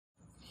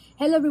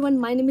Hello everyone,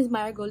 my name is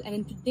Marigold, and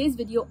in today's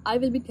video I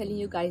will be telling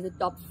you guys the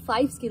top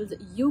 5 skills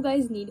you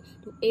guys need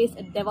to ace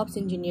a DevOps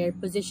engineer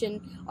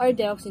position or a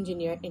DevOps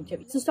engineer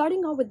interview. So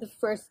starting off with the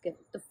first skill.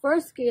 The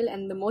first skill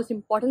and the most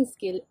important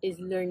skill is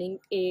learning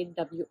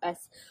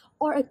AWS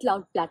or a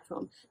cloud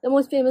platform. The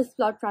most famous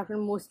cloud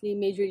platform mostly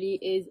majorly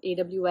is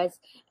AWS,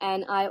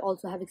 and I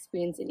also have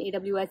experience in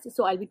AWS,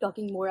 so I'll be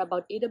talking more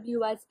about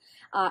AWS.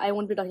 I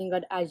won't be talking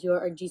about Azure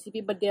or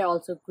GCP, but they are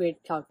also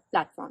great cloud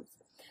platforms.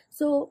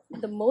 So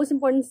the most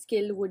important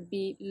skill would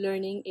be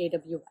learning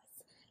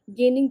AWS,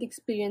 gaining the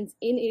experience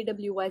in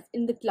AWS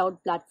in the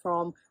cloud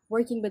platform,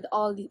 working with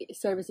all the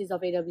services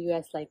of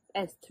AWS like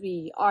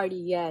S3,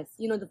 RDS,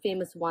 the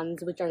famous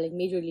ones which are like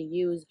majorly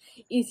used,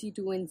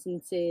 EC2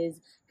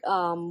 instances.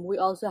 We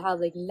also have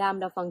like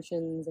Lambda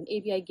functions and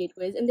API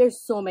gateways, and there's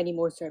so many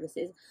more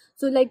services.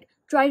 So like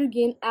try to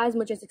gain as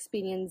much as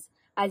experience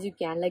as you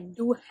can, like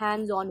do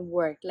hands-on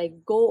work,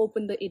 like go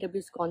open the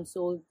AWS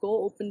console,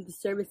 go open the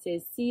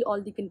services, see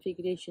all the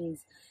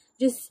configurations,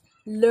 just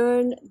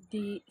learn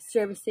the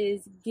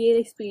services, gain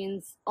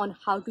experience on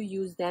how to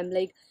use them,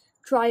 like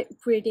try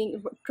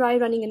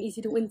running an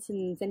EC2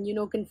 instance and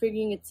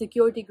configuring its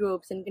security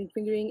groups and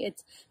configuring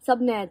its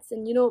subnets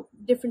and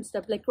different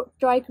stuff, like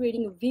try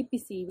creating a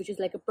VPC, which is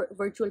like a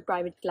virtual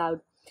private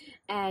cloud,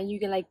 and you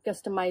can like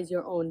customize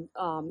your own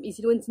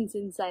EC2 instance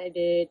inside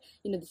it,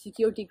 the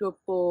security group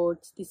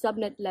ports, the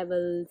subnet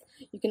levels.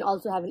 You can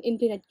also have an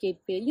internet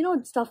gateway,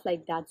 stuff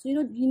like that. So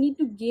you need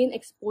to gain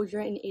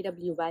exposure in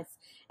AWS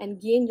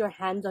and gain your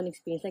hands-on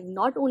experience, like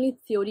not only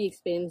theory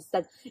experience,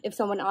 that if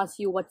someone asks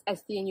you what's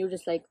S3 and you're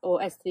just like, oh,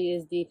 S3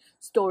 is the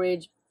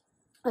storage,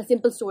 a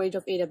simple storage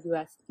of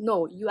AWS.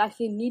 No, you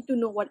actually need to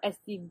know what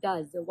S3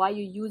 does, why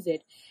you use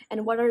it,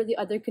 and what are the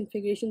other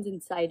configurations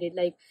inside it.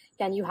 Like,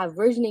 can you have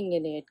versioning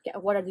in it?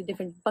 What are the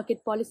different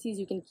bucket policies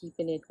you can keep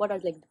in it? What are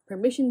like the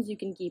permissions you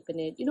can keep in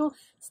it?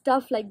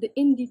 Stuff like the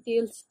in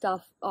detail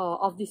stuff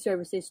of the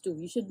services too.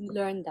 You should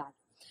learn that.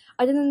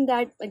 Other than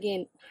that,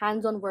 again,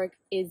 hands-on work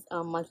is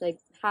a must. Like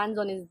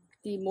hands-on is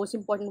the most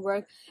important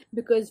work,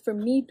 because for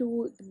me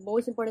too, the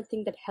most important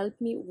thing that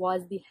helped me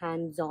was the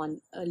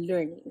hands-on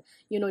learning.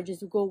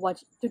 Just go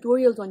watch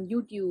tutorials on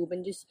YouTube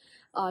and just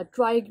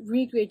try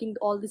recreating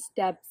all the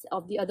steps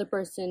of the other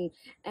person,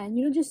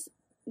 and just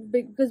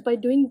because by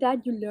doing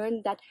that you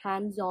learn that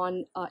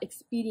hands-on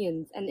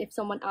experience. And if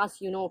someone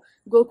asks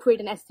go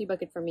create an S3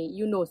 bucket for me,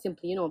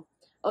 simply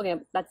okay,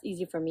 that's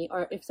easy for me.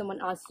 Or if someone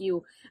asks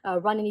you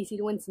run an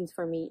EC2 instance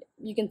for me,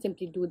 you can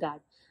simply do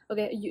that.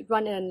 Okay, you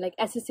run an like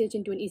SSH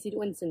into an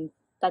EC2 instance,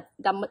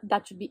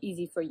 that should be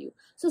easy for you.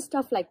 So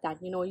stuff like that,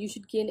 you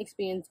should gain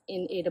experience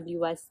in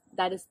AWS.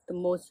 That is the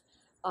most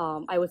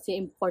I would say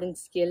important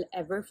skill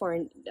ever for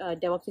a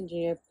DevOps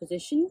engineer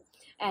position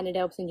and a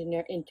DevOps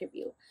engineer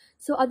interview.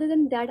 So other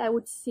than that, I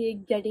would say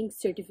getting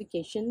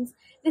certifications.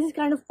 This is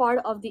kind of part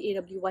of the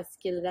AWS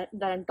skill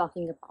that I'm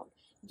talking about.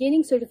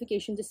 Gaining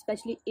certifications,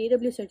 especially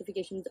AWS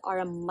certifications, are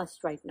a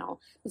must right now.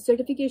 The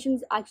certifications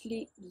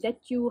actually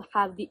let you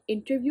have the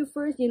interview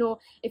first.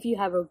 If you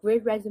have a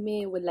great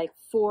resume with like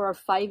 4 or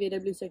 5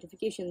 AWS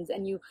certifications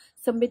and you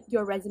submit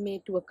your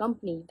resume to a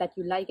company that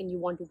you like and you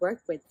want to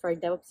work with for a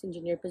DevOps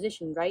engineer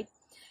position, right?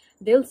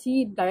 They'll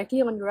see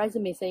directly on your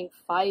resume saying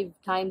 5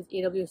 times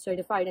AWS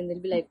certified, and they'll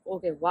be like,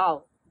 okay,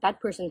 wow, that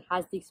person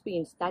has the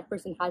experience, that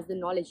person has the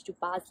knowledge to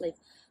pass like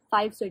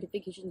 5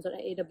 certifications on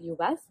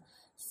AWS.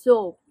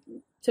 So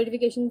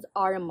certifications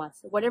are a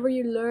must. Whatever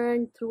you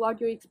learn throughout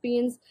your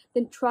experience,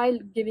 then try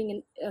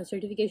giving a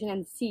certification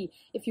and see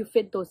if you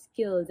fit those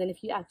skills, and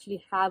if you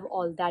actually have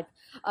all that.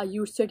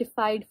 You're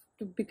certified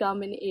to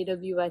become an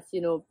AWS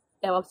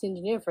DevOps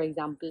engineer, for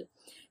example.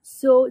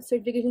 So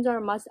certifications are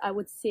a must. I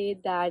would say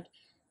that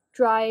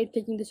try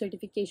taking the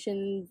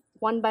certifications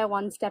one by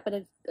one, step at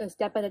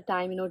a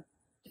time.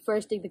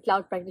 First take the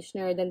cloud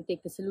practitioner, then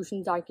take the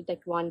solutions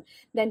architect one,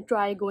 then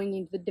try going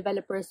into the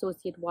developer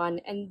associate one,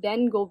 and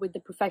then go with the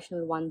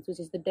professional ones, which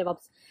is the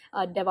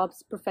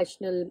DevOps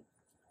professional.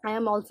 I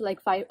am also like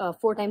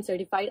 4 times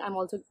certified. I'm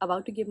also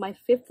about to give my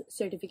 5th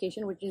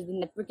certification, which is the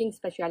networking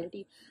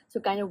specialty. So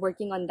kind of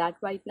working on that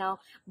right now,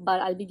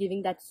 but I'll be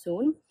giving that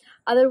soon.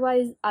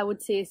 Otherwise, I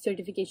would say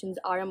certifications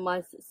are a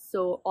must.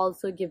 So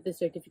also give the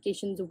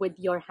certifications with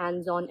your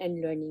hands-on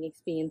and learning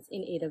experience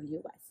in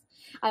AWS.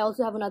 I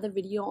also have another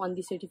video on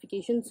the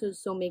certification,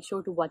 so make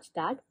sure to watch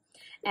that.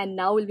 And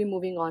now we'll be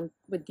moving on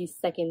with the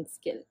second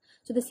skill.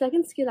 So the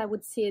second skill I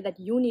would say that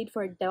you need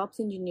for a DevOps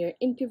engineer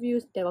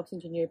interviews, DevOps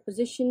engineer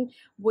position,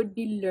 would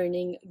be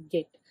learning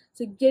Git.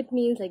 So Git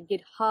means like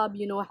GitHub,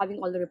 having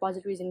all the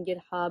repositories in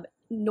GitHub,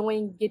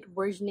 knowing Git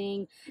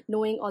versioning,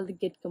 knowing all the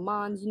Git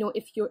commands.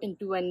 If you're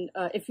into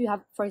if you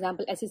have, for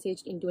example,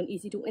 SSH into an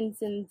EC2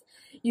 instance,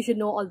 you should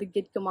know all the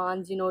Git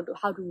commands,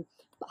 how to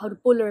how to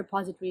pull a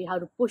repository, how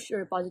to push a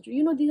repository.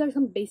 You know, these are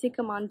some basic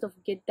commands of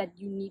Git that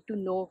you need to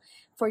know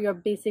for your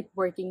basic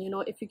working. You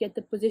know, if you get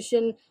the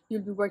position,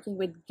 you'll be working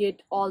with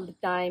Git all the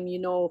time, you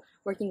know,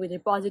 working with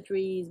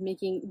repositories,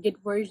 making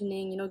Git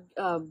versioning, you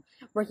know,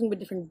 working with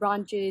different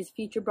branches,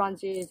 feature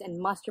branches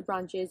and master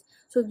branches.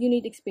 So you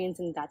need experience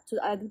in that. So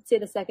I would say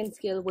the second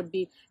skill would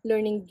be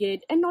learning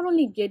Git, and not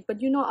only Git,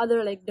 but you know,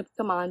 other like the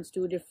commands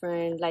too,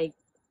 different like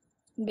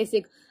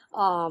basic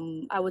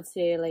I would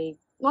say like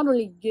not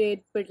only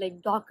Git but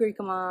like Docker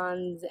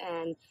commands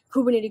and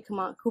Kubernetes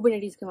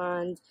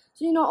commands.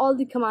 So you know, all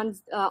the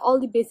commands, all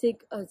the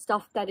basic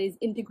stuff that is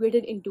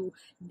integrated into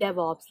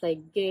DevOps, like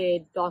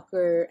Git,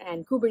 Docker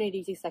and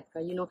Kubernetes,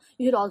 etc. You know,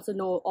 you should also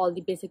know all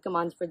the basic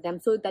commands for them,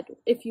 so that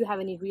if you have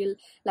any real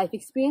life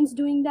experience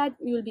doing that,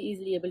 you will be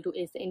easily able to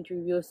ace the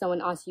interview. If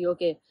someone asks you,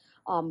 okay,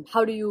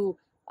 how do you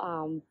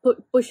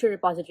push a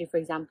repository, for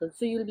example,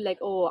 so you'll be like,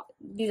 oh,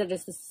 these are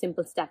just the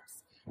simple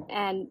steps,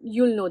 and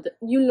you'll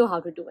know how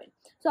to do it.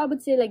 So I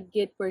would say like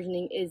Git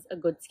versioning is a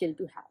good skill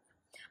to have.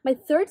 My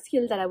third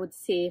skill that I would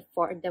say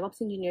for a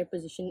DevOps engineer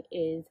position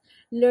is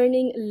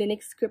learning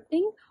Linux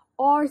scripting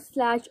or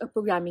slash a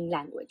programming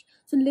language.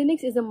 So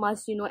Linux is a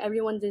must. You know,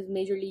 everyone is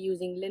majorly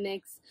using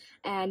Linux,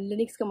 and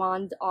Linux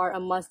commands are a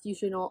must. You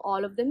should know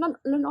all of them, not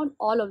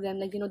all of them,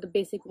 like, you know, the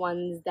basic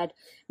ones that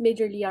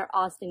majorly are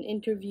asked in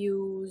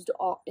interviews,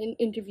 or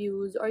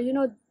you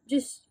know,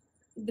 just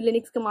the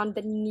Linux command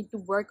that you need to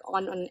work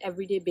on an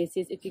everyday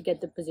basis if you get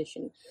the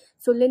position.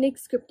 So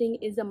Linux scripting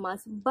is a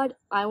must, but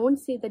I won't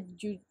say that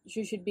you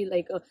should be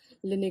like a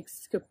Linux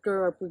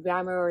scripter or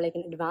programmer or like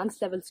an advanced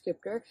level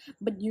scripter,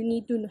 but you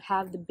need to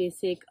have the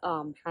basic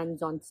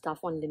hands-on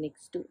stuff on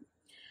Linux too.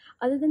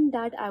 Other than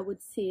that, I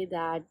would say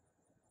that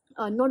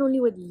not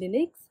only with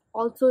Linux,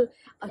 also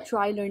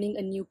try learning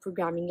a new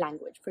programming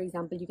language. For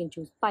example, you can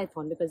choose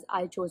Python, because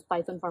I chose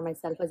Python for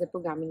myself as a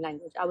programming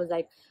language. I was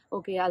like,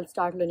 okay, I'll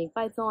start learning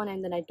Python,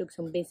 and then I took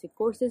some basic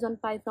courses on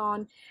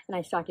Python and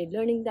I started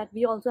learning that.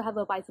 We also have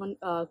a Python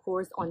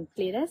course on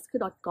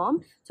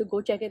playdesk.com, so go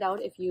check it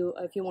out if you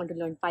want to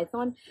learn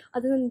Python.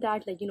 Other than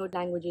that, like, you know,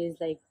 languages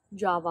like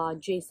Java,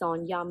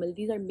 JSON, YAML,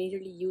 these are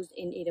majorly used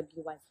in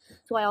AWS.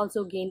 So I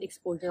also gained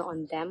exposure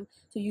on them.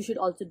 So you should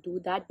also do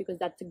that, because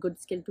that's a good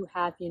skill to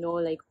have. You know,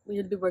 like,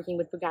 you'll be working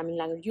with programming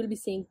language, you'll be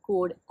seeing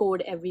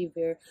code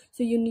everywhere.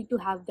 So you need to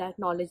have that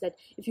knowledge that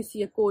if you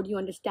see a code, you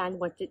understand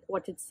what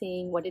it's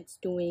saying, what it's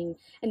doing,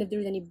 and if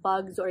there's any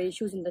bugs or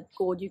issues in that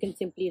code, you can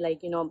simply,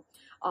 like, you know,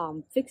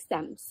 fix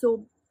them.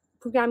 So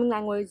programming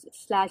language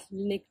slash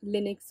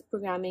Linux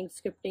programming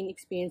scripting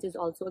experience is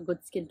also a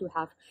good skill to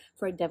have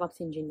for a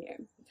DevOps engineer.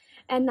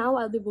 And now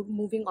I'll be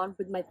moving on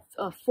with my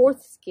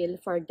fourth skill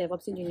for a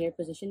DevOps engineer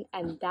position,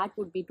 and that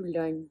would be to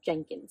learn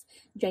Jenkins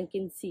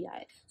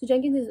CI. So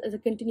Jenkins is a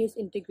continuous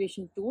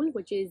integration tool,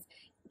 which is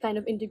kind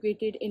of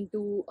integrated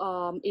into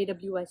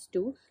AWS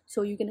too.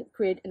 So you can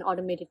create an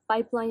automated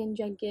pipeline in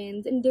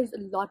Jenkins, and there's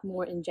a lot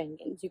more in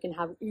Jenkins. You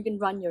can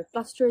run your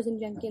clusters in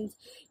Jenkins,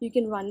 you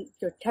can run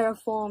your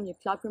Terraform, your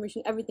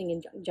CloudFormation, everything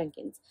in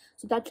Jenkins.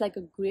 So that's like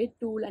a great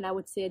tool, and I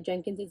would say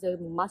Jenkins is a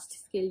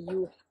must skill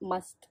you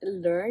must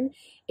learn.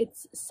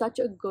 It's such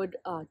a good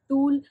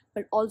tool,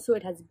 but also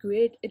it has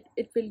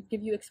it will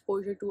give you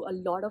exposure to a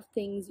lot of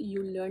things.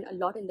 You learn a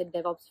lot in the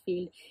DevOps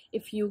field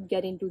if you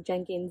get into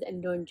Jenkins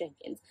and learn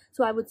Jenkins.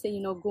 So I would say,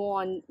 you know,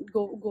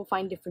 go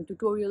find different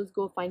tutorials,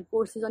 go find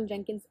courses on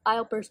Jenkins.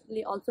 I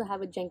personally also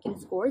have a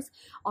Jenkins course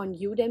on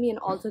Udemy and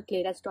also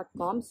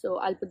playdesk.com, so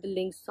I'll put the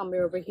links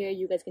somewhere over here.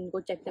 You guys can go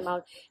check them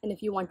out. And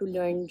if you want to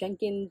learn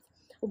Jenkins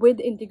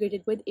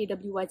integrated with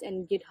AWS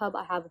and GitHub,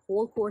 I have a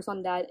whole course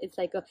on that. It's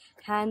like a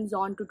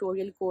hands-on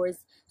tutorial course.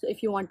 So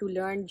if you want to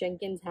learn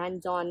Jenkins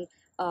hands-on,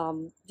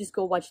 just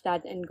go watch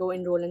that and go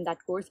enroll in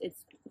that course.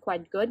 It's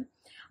quite good.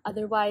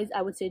 Otherwise,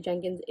 I would say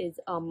Jenkins is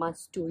a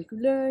must tool to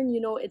learn.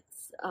 You know,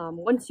 it's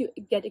once you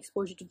get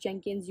exposure to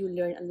Jenkins, you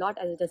learn a lot,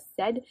 as I just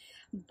said,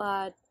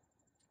 but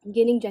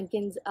gaining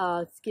Jenkins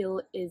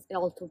skill is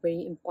also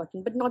very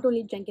important. But not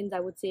only Jenkins, I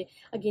would say,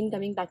 again,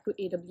 coming back to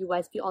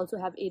AWS, we also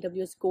have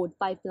AWS code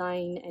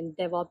pipeline and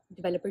DevOps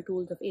developer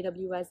tools of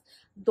AWS.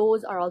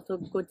 Those are also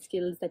good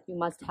skills that you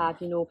must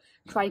have. You know,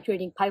 try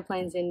creating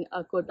pipelines in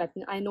a code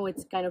pipeline. I know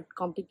it's kind of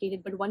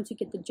complicated, but once you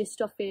get the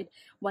gist of it,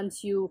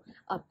 once you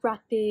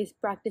practice,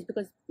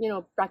 because, you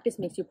know, practice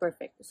makes you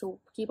perfect. So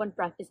keep on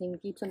practicing,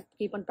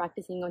 keep on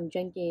practicing on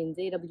Jenkins,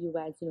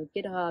 AWS, you know,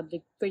 GitHub,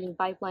 like creating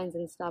pipelines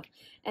and stuff,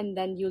 and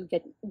then you'll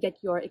get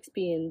your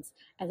experience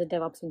as a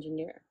DevOps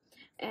engineer.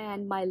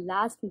 And my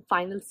last and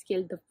final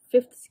skill, the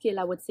fifth skill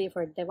I would say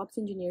for a DevOps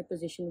engineer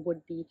position,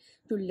 would be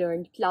to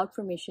learn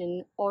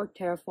CloudFormation or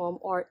Terraform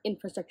or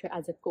infrastructure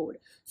as a code.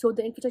 So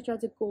the infrastructure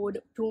as a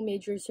code, two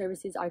major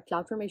services are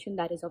CloudFormation,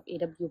 that is of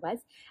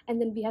AWS,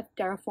 and then we have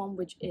Terraform,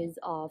 which is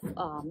of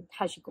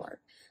HashiCorp.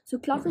 So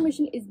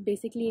CloudFormation is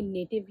basically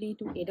natively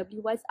to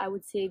AWS. I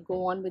would say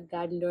go on with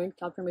that, learn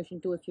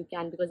CloudFormation too if you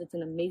can, because it's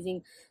an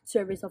amazing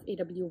service of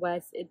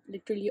AWS. It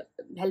literally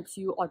helps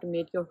you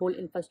automate your whole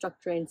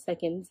infrastructure in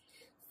seconds.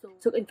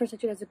 So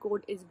infrastructure as a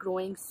code is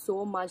growing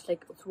so much,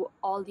 like through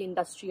all the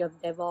industry of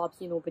DevOps,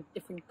 with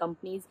different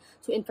companies.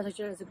 So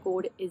infrastructure as a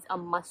code is a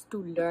must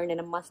to learn and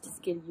a must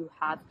skill you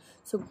have.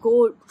 So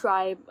go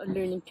try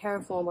learning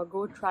Terraform or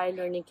go try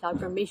learning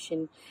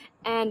CloudFormation,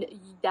 and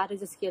that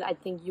is a skill I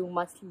think you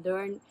must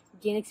learn.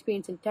 Gain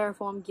experience in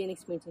Terraform, gain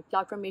experience in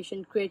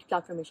CloudFormation, create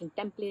CloudFormation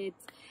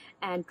templates,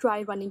 and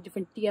try running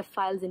different TF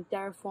files in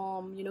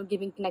Terraform,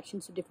 giving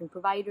connections to different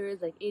providers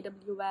like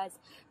AWS.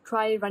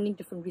 Try running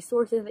different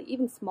resources, like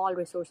even small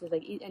resources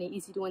like any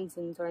EC2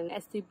 instance or an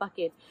S3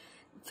 bucket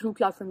through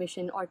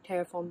CloudFormation or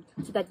Terraform,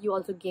 so that you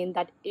also gain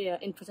that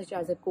infrastructure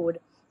as a code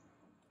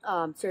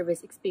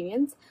service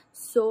experience.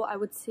 So I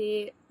would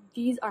say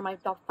these are my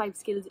top 5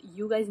 skills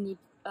you guys need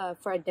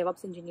for a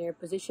DevOps engineer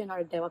position or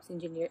a DevOps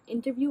engineer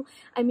interview.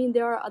 I mean,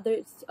 there are other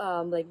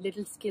like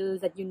little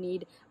skills that you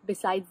need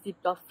besides the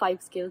top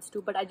 5 skills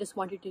too, but I just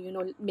wanted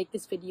to make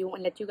this video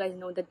and let you guys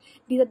know that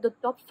these are the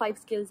top 5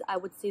 skills I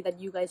would say that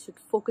you guys should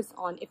focus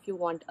on if you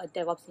want a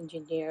DevOps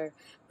engineer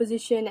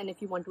position and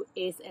if you want to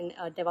ace in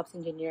a DevOps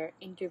engineer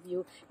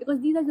interview,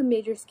 because these are the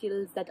major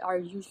skills that are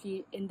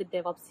usually in the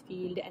DevOps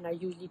field and are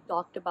usually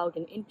talked about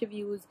in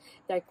interviews.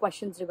 There are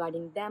questions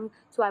regarding them,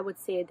 so I would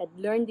say that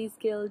learn these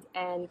skills,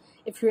 and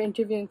if you're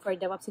interviewing for a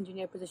DevOps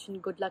engineer position,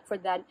 good luck for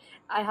that.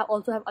 I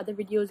also have other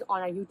videos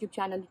on our YouTube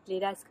channel,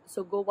 Playdesk,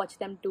 so go watch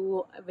them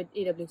too, with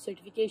AWS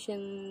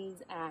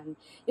certifications and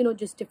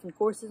just different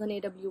courses on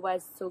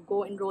AWS. So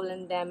go enroll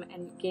in them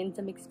and gain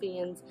some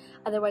experience.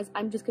 Otherwise,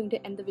 I'm just going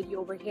to end the video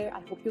over here. I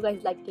hope you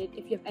guys liked it.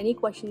 If you have any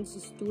questions,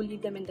 just do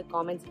leave them in the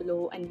comments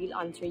below and we'll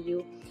answer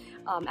you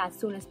as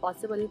soon as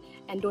possible.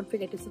 And don't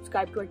forget to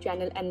subscribe to our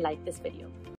channel and like this video.